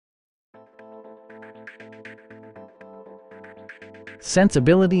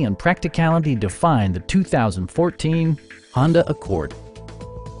Sensibility and practicality define the 2014 Honda Accord.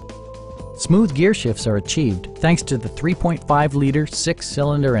 Smooth gear shifts are achieved thanks to the 3.5-liter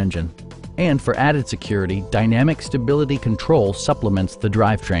six-cylinder engine. And for added security, dynamic stability control supplements the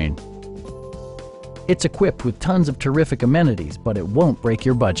drivetrain. It's equipped with tons of terrific amenities, but it won't break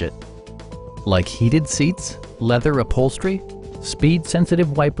your budget. Like heated seats, leather upholstery,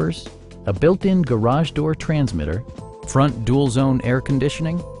 speed-sensitive wipers, a built-in garage door transmitter, front dual-zone air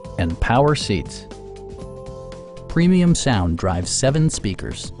conditioning, and power seats. Premium sound drives 7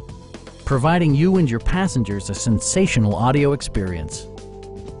 speakers, providing you and your passengers a sensational audio experience.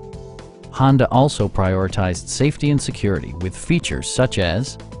 Honda also prioritized safety and security with features such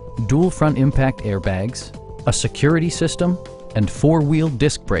as dual front impact airbags, a security system, and 4-wheel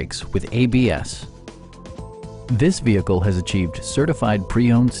disc brakes with ABS. This vehicle has achieved certified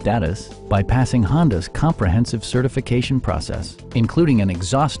pre-owned status by passing Honda's comprehensive certification process, including an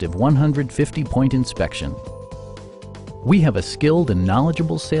exhaustive 150-point inspection. We have a skilled and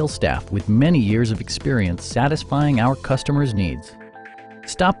knowledgeable sales staff with many years of experience satisfying our customers' needs.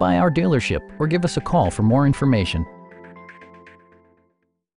 Stop by our dealership or give us a call for more information.